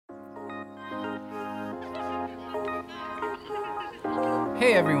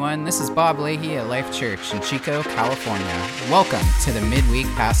Hey everyone, this is Bob Leahy at Life Church in Chico, California. Welcome to the Midweek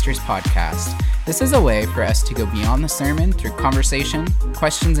Pastors Podcast. This is a way for us to go beyond the sermon through conversation,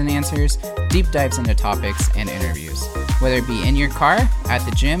 questions and answers, deep dives into topics, and interviews. Whether it be in your car, at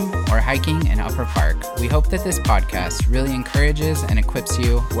the gym, or hiking in Upper Park, we hope that this podcast really encourages and equips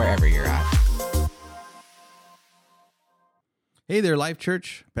you wherever you're at. Hey there, Life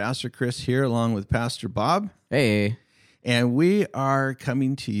Church. Pastor Chris here along with Pastor Bob. Hey. And we are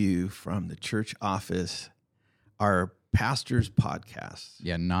coming to you from the church office, our pastor's podcast.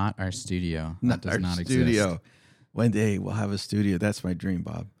 Yeah, not our studio. Not that does our not studio. exist. One day we'll have a studio. That's my dream,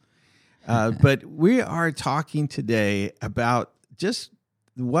 Bob. But we are talking today about just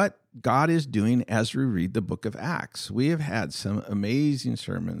what God is doing as we read the book of Acts. We have had some amazing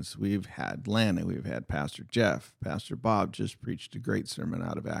sermons. We've had Lana, we've had Pastor Jeff, Pastor Bob just preached a great sermon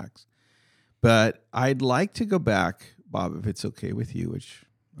out of Acts. But I'd like to go back, Bob, if it's okay with you, which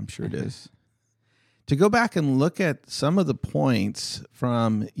I'm sure it is, to go back and look at some of the points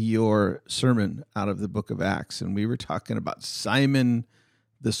from your sermon out of the book of Acts. And we were talking about Simon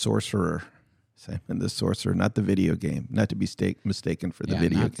the sorcerer. Simon the sorcerer, not the video game, not to be mistaken for the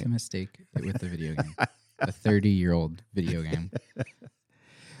video game. Not to mistake with the video game. A 30-year-old video game.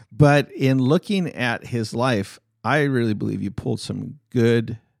 But in looking at his life, I really believe you pulled some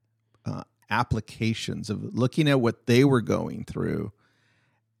good applications of looking at what they were going through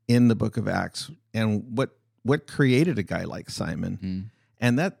in the book of Acts and what created a guy like Simon. Mm.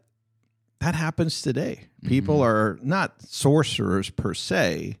 And that happens today. Mm-hmm. People are not sorcerers per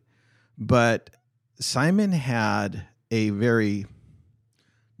se, but Simon had a very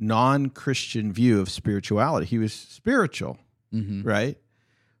non-Christian view of spirituality. He was spiritual, right?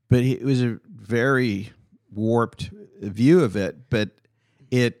 But it was a very warped view of it, but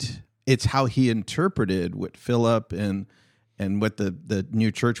it's how he interpreted what Philip and what the new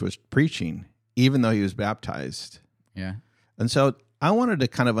church was preaching, even though he was baptized. Yeah. And so I wanted to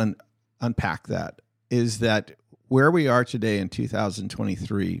kind of unpack that, is that where we are today in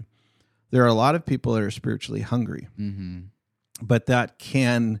 2023, there are a lot of people that are spiritually hungry, but that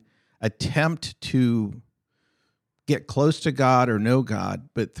can attempt to get close to God or know God,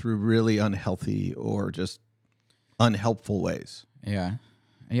 but through really unhealthy or just unhelpful ways. Yeah.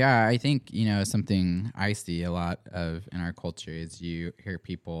 Yeah, I think, something I see a lot of in our culture is you hear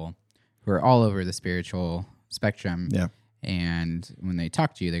people who are all over the spiritual spectrum. Yeah. And when they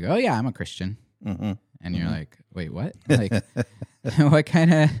talk to you, they go, "Oh, yeah, I'm a Christian." Mm-hmm. And you're like, "Wait, what? Like, what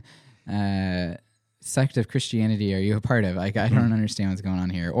kind of sect of Christianity are you a part of? Like, I don't understand what's going on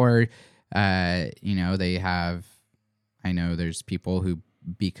here." Or, they have, I know there's people who,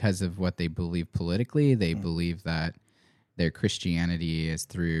 because of what they believe politically, they believe that their Christianity is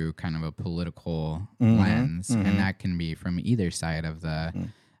through kind of a political lens, and that can be from either side of the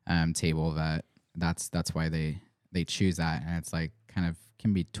table. That's why they choose that, and it's like kind of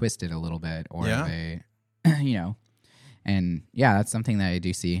can be twisted a little bit, or they, and that's something that I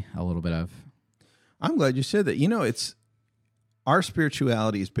do see a little bit of. I'm glad you said that. It's our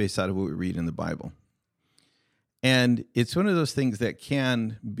spirituality is based out of what we read in the Bible, and it's one of those things that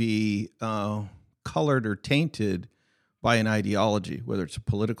can be colored or tainted by an ideology, whether it's a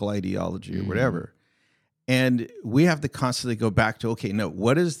political ideology or whatever. And we have to constantly go back to, okay, no,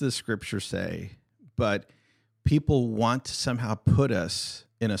 what does the scripture say? But people want to somehow put us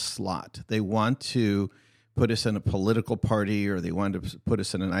in a slot. They want to put us in a political party, or they want to put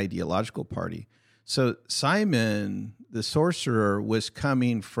us in an ideological party. So Simon, the sorcerer, was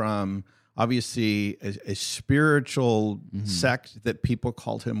coming from obviously a spiritual sect that people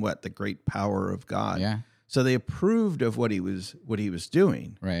called him the great power of God. Yeah. So they approved of what he was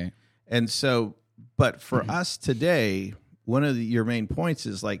doing. Right. And so, but for us today, one of your main points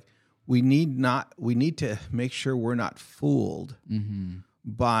is like, we need to make sure we're not fooled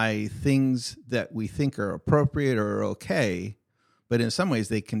by things that we think are appropriate or okay, but in some ways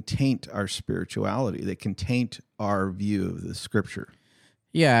they can taint our spirituality. They can taint our view of the scripture.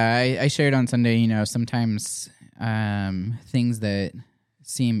 Yeah, I shared on Sunday, sometimes things that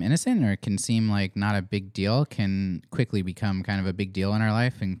seem innocent or can seem like not a big deal can quickly become kind of a big deal in our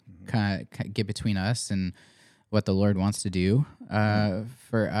life and kind of get between us and what the Lord wants to do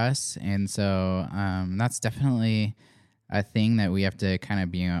for us. And so that's definitely a thing that we have to kind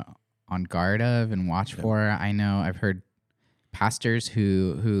of be on guard of and watch for. I know I've heard pastors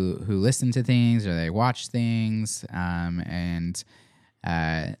who listen to things or they watch things and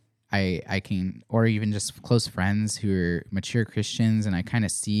I can, or even just close friends who are mature Christians, and I kind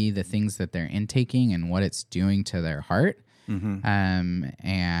of see the things that they're intaking and what it's doing to their heart.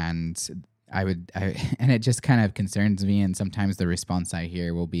 And and it just kind of concerns me. And sometimes the response I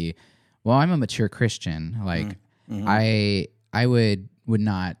hear will be, well, I'm a mature Christian. Like I would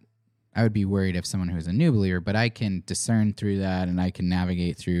be worried if someone who's a new believer, but I can discern through that and I can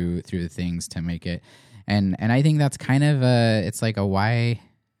navigate through the things to make it. And I think that's kind of it's like a why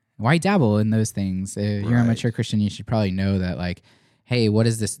dabble in those things? If you're a mature Christian, you should probably know that, like, hey, what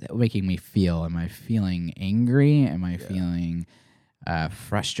is this making me feel? Am I feeling angry? Am I feeling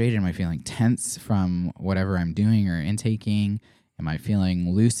frustrated? Am I feeling tense from whatever I'm doing or intaking? Am I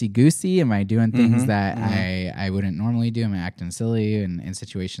feeling loosey-goosey? Am I doing things that I wouldn't normally do? Am I acting silly in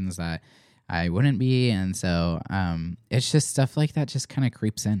situations that I wouldn't be? And so it's just stuff like that just kind of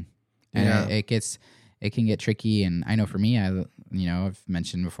creeps in. And it can get tricky. And I know for me, I've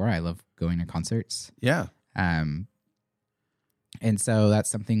mentioned before, I love going to concerts. Yeah. And so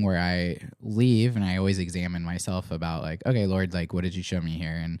that's something where I leave and I always examine myself about, like, okay, Lord, like, what did you show me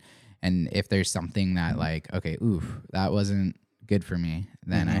here? And if there's something that, like, okay, that wasn't good for me,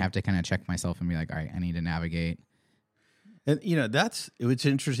 then I have to kind of check myself and be like, all right, I need to navigate. And, that's what's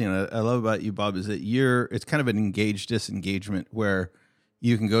interesting. I love about you, Bob, is that it's kind of an engaged disengagement where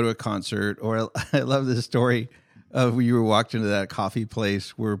you can go to a concert, or I love this story of when you were walked into that coffee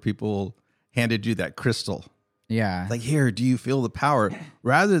place where people handed you that crystal. Yeah. Like, here, do you feel the power?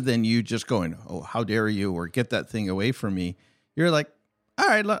 Rather than you just going, oh, how dare you, or get that thing away from me. You're like, all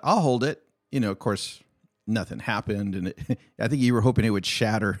right, I'll hold it. Of course, nothing happened. And I think you were hoping it would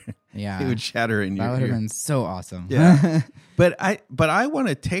shatter. Yeah. It would shatter in your That would have been so awesome. Yeah. But I want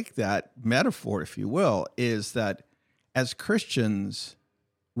to take that metaphor, if you will, is that as Christians,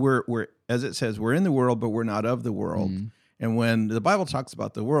 we're as it says, we're in the world, but we're not of the world. And when the Bible talks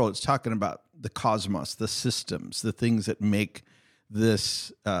about the world, it's talking about the cosmos, the systems, the things that make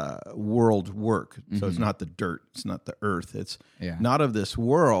this world work. So it's not the dirt, it's not the earth. It's not of this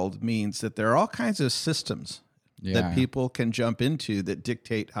world means that there are all kinds of systems that people can jump into that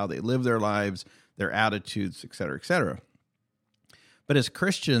dictate how they live their lives, their attitudes, et cetera, et cetera. But as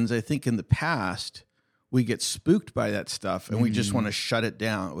Christians, I think in the past, we get spooked by that stuff and we just want to shut it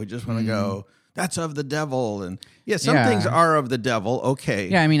down. We just want to go, that's of the devil. And some things are of the devil. Okay.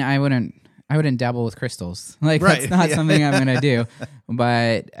 Yeah. I mean, I wouldn't dabble with crystals. Like, that's not something I'm going to do.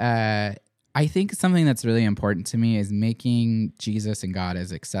 But I think something that's really important to me is making Jesus and God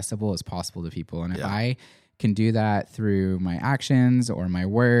as accessible as possible to people. And if I can do that through my actions or my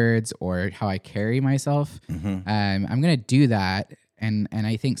words or how I carry myself, I'm going to do that. And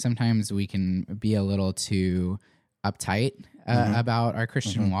I think sometimes we can be a little too uptight about our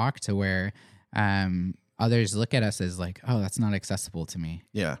Christian walk to where others look at us as like, oh, that's not accessible to me.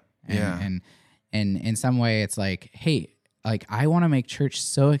 Yeah. And in some way it's like, hey, like, I want to make church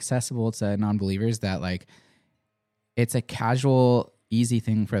so accessible to non-believers that, like, it's a casual, easy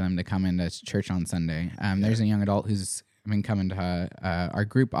thing for them to come into church on Sunday. There's a young adult who's been coming to our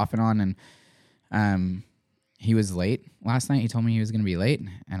group off and on, and he was late last night. He told me he was going to be late,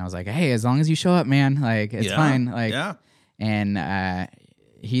 and I was like, hey, as long as you show up, man, like, it's fine. Like, and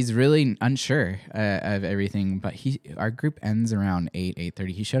he's really unsure of everything, but our group ends around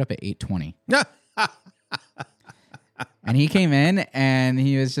 8:30. He showed up at 8:20. And he came in and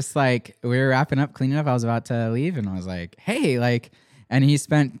he was just like, we were wrapping up, cleaning up. I was about to leave and I was like, hey, like, and he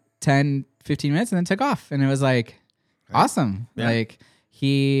spent 10, 15 minutes and then took off. And it was like, awesome. Yeah. Like,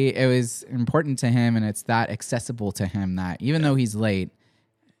 it was important to him, and it's that accessible to him that even though he's late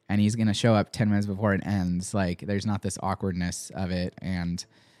and he's going to show up 10 minutes before it ends, like, there's not this awkwardness of it. And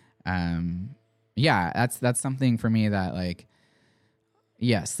that's something for me that, like,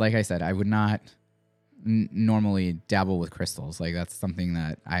 yes, like I said, I would not normally dabble with crystals. Like, that's something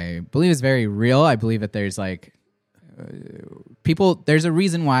that I believe is very real. I believe that there's, like, there's a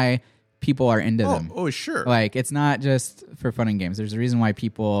reason why people are into them. Oh, sure. Like, it's not just for fun and games. There's a reason why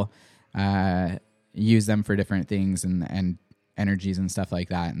people use them for different things and energies and stuff like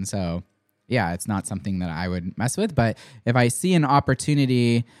that. And so, yeah, it's not something that I would mess with. But if I see an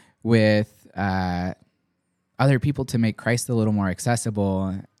opportunity with other people to make Christ a little more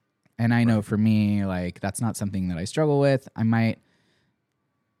accessible, and I know for me, like, that's not something that I struggle with, I might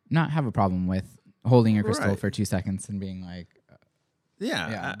not have a problem with holding a crystal for 2 seconds and being like,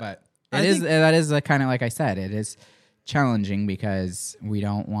 but that is a kind of, like I said, it is challenging because we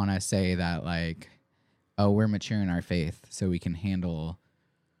don't want to say that, like, oh, we're mature in our faith, so we can handle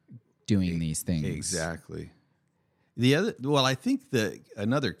doing these things. Exactly. I think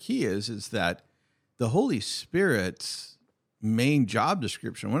another key is that the Holy Spirit's main job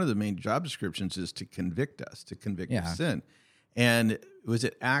description, one of the main job descriptions, is to convict us, to convict of sin. And was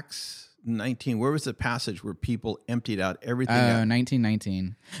it Acts 19. Where was the passage where people emptied out everything?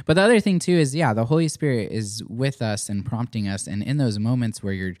 19:19. But the other thing too is, the Holy Spirit is with us and prompting us. And in those moments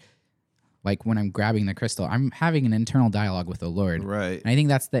where you're like, when I'm grabbing the crystal, I'm having an internal dialogue with the Lord. Right. And I think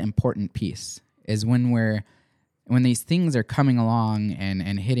that's the important piece, is when these things are coming along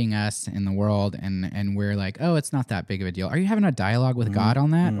and hitting us in the world, and we're like, oh, it's not that big of a deal. Are you having a dialogue with God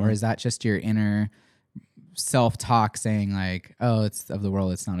on that? Or is that just your inner self-talk saying like, oh, it's of the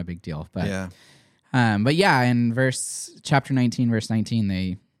world, it's not a big deal? But in chapter 19, verse 19,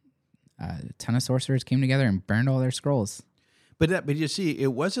 a ton of sorcerers came together and burned all their scrolls. But you see,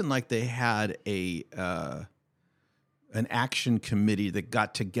 it wasn't like they had an action committee that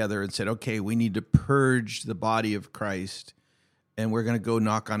got together and said, okay, we need to purge the body of Christ, and we're going to go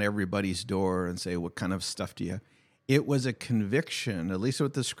knock on everybody's door and say, what kind of stuff do you? It was a conviction, at least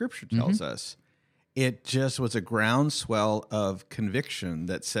what the scripture tells us. It just was a groundswell of conviction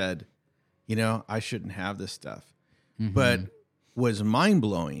that said, I shouldn't have this stuff. But was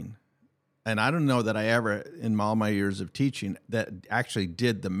mind-blowing. And I don't know that I ever, in all my years of teaching, that actually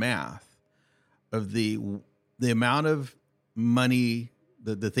did the math of the amount of money,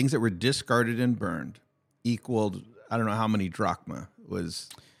 the things that were discarded and burned equaled, I don't know how many drachma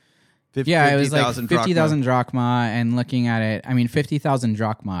was. 50, it was like 50,000 drachma. And looking at it, 50,000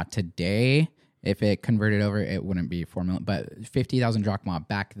 drachma today, if it converted over, it wouldn't be 4 million. But 50,000 drachma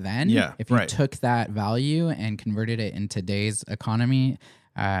back then, if you took that value and converted it in today's economy,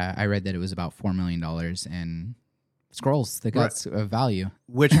 I read that it was about $4 million in scrolls that got of value.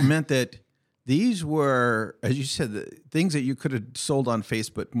 Which meant that these were, as you said, the things that you could have sold on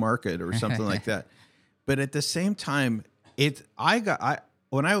Facebook Market or something like that. But at the same time,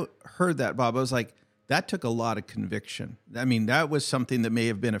 when I heard that, Bob, I was like, that took a lot of conviction. That was something that may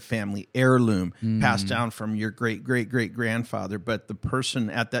have been a family heirloom passed down from your great-great-great-grandfather. But the person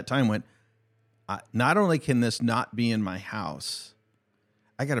at that time went, not only can this not be in my house,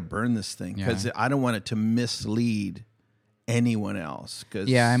 I got to burn this thing because I don't want it to mislead anyone else.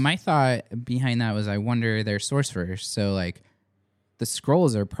 And my thought behind that was, I wonder their source first. So like the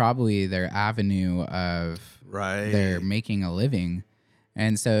scrolls are probably their avenue of their making a living.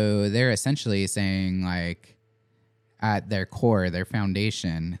 And so they're essentially saying, like, at their core, their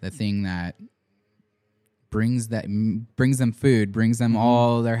foundation, the thing that brings them food, brings them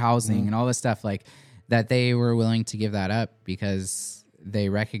all their housing and all this stuff, like that they were willing to give that up because they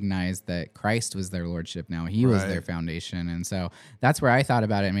recognized that Christ was their lordship now. He was their foundation. And so that's where I thought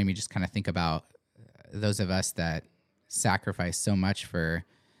about it. It made me just kind of think about those of us that sacrifice so much for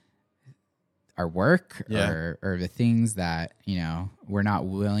our work or the things that, we're not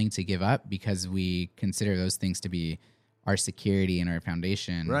willing to give up because we consider those things to be our security and our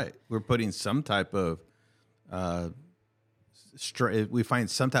foundation. Right. We're putting some type of we find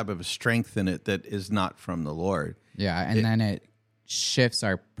some type of strength in it that is not from the Lord. Yeah. And then it shifts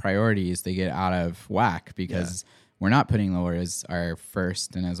our priorities. They get out of whack because we're not putting the Lord as our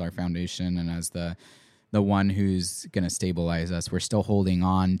first and as our foundation and as the one who's going to stabilize us. We're still holding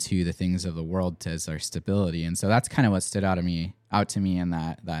on to the things of the world as our stability. And so that's kind of what stood out to me in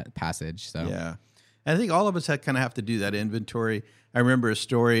that passage. So yeah, I think all of us kind of have to do that inventory. I remember a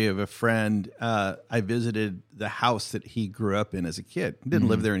story of a friend. I visited the house that he grew up in as a kid. He didn't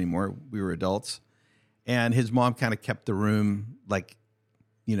live there anymore. We were adults. And his mom kind of kept the room like,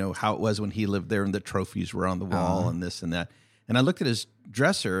 how it was when he lived there and the trophies were on the wall and this and that. And I looked at his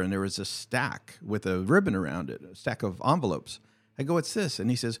dresser and there was a stack with a ribbon around it, a stack of envelopes. I go, what's this? And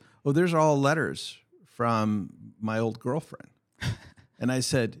he says, oh, there's all letters from my old girlfriend. And I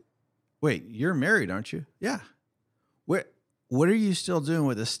said, wait, you're married, aren't you? Yeah. What are you still doing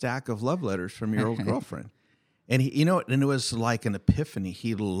with a stack of love letters from your old girlfriend? And he, and it was like an epiphany.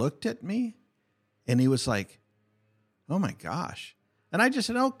 He looked at me and he was like, oh my gosh. And I just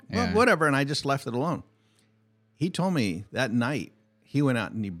said, well, whatever. And I just left it alone. He told me that night he went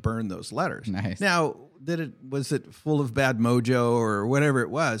out and he burned those letters. Nice. Now, was it full of bad mojo or whatever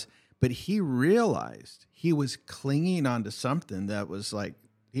it was? But he realized he was clinging onto something that was like,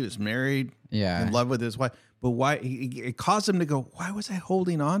 he was married, in love with his wife. But why? It caused him to go, why was I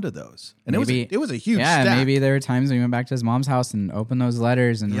holding on to those? And it was a huge stack. Maybe there were times when he went back to his mom's house and opened those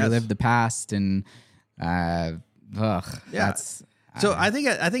letters and relived the past. And, So I think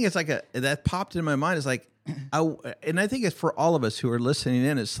it's like that popped in my mind. It's like, and I think it's for all of us who are listening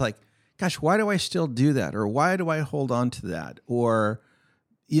in. It's like, gosh, why do I still do that? Or why do I hold on to that? Or,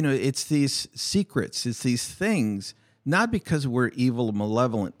 it's these secrets, it's these things, not because we're evil,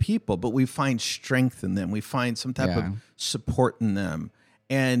 malevolent people, but we find strength in them. We find some type of support in them.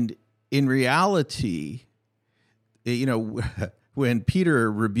 And in reality, when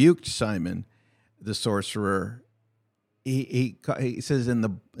Peter rebuked Simon, the sorcerer, he says in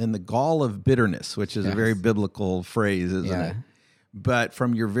the gall of bitterness, which is a very biblical phrase, isn't it? But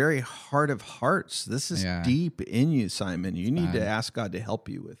from your very heart of hearts, this is deep in you, Simon. You need to ask God to help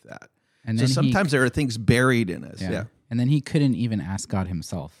you with that. And so sometimes there are things buried in us. Yeah. And then he couldn't even ask God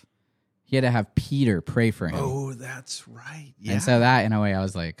himself. He had to have Peter pray for him. Oh, that's right. Yeah. And so that, in a way, I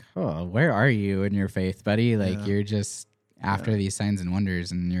was like, oh, where are you in your faith, buddy? Like, you're just after these signs and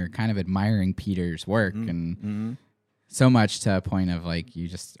wonders, and you're kind of admiring Peter's work. And so much to a point of, like, you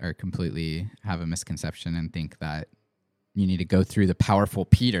just are completely have a misconception and think that you need to go through the powerful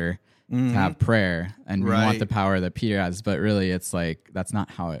Peter to have prayer, and you want the power that Peter has. But really, it's like, that's not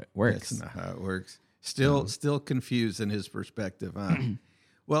how it works. That's not how it works. Still confused in his perspective, huh?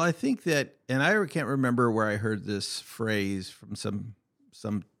 Well, I think that, and I can't remember where I heard this phrase from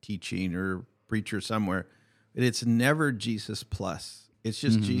some teaching or preacher somewhere, but it's never Jesus plus. It's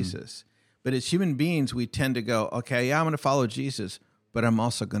just Jesus. But as human beings, we tend to go, okay, yeah, I'm going to follow Jesus, but I'm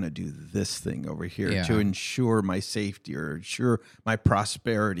also going to do this thing over here to ensure my safety or ensure my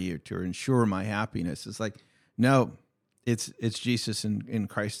prosperity or to ensure my happiness. It's like, no, it's Jesus in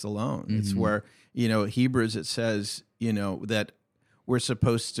Christ alone. It's where, Hebrews, it says, that we're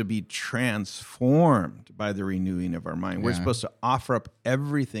supposed to be transformed by the renewing of our mind. We're supposed to offer up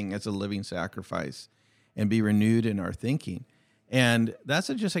everything as a living sacrifice and be renewed in our thinking. And that's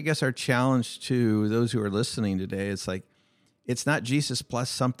just, I guess, our challenge to those who are listening today. It's like, it's not Jesus plus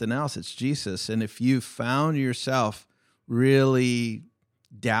something else. It's Jesus. And if you found yourself really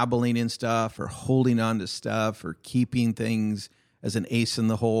dabbling in stuff or holding on to stuff or keeping things as an ace in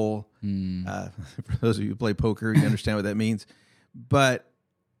the hole, for those of you who play poker, you understand what that means. But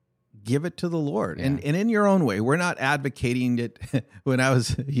give it to the Lord, and in your own way. We're not advocating it. When I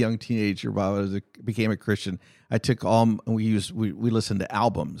was a young teenager, Bob, became a Christian, I took we listened to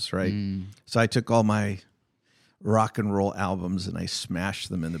albums, right? So I took all my rock and roll albums and I smashed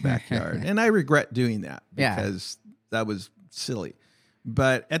them in the backyard, and I regret doing that because that was silly.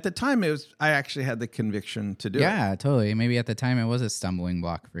 But at the time, I actually had the conviction to do it. Yeah, totally. Maybe at the time it was a stumbling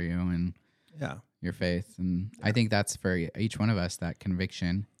block for you, and your faith. And I think that's for each one of us, that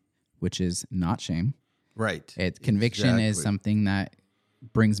conviction, which is not shame. Right. Conviction is something that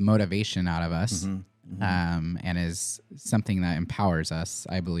brings motivation out of us, and is something that empowers us,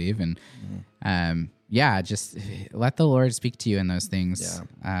 I believe. And just let the Lord speak to you in those things,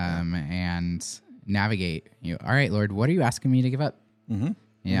 and navigate. All right, Lord, what are you asking me to give up? You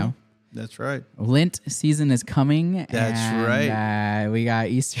know? That's right. Lent season is coming. That's right. We got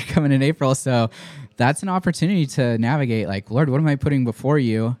Easter coming in April, so that's an opportunity to navigate. Like, Lord, what am I putting before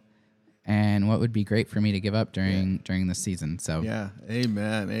you, and what would be great for me to give up during this season? So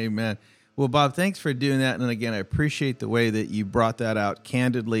Amen. Well, Bob, thanks for doing that. And again, I appreciate the way that you brought that out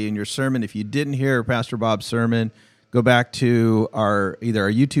candidly in your sermon. If you didn't hear Pastor Bob's sermon, go back to either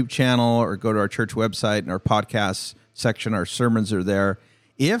our YouTube channel or go to our church website and our podcast section. Our sermons are there.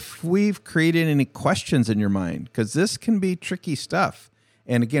 If we've created any questions in your mind, because this can be tricky stuff.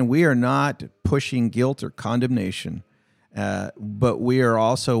 And again, we are not pushing guilt or condemnation, but we are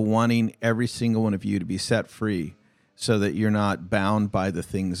also wanting every single one of you to be set free so that you're not bound by the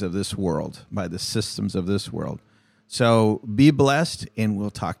things of this world, by the systems of this world. So be blessed, and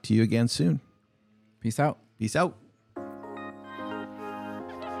we'll talk to you again soon. Peace out. Peace out.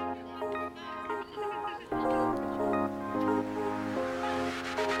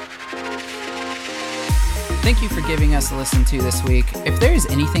 Thank you for giving us a listen to this week. If there is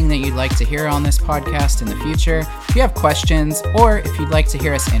anything that you'd like to hear on this podcast in the future, if you have questions, or if you'd like to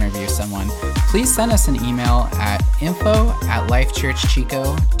hear us interview someone, please send us an email at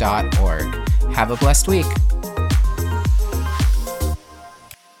info@lifechurchchico.org. Have a blessed week.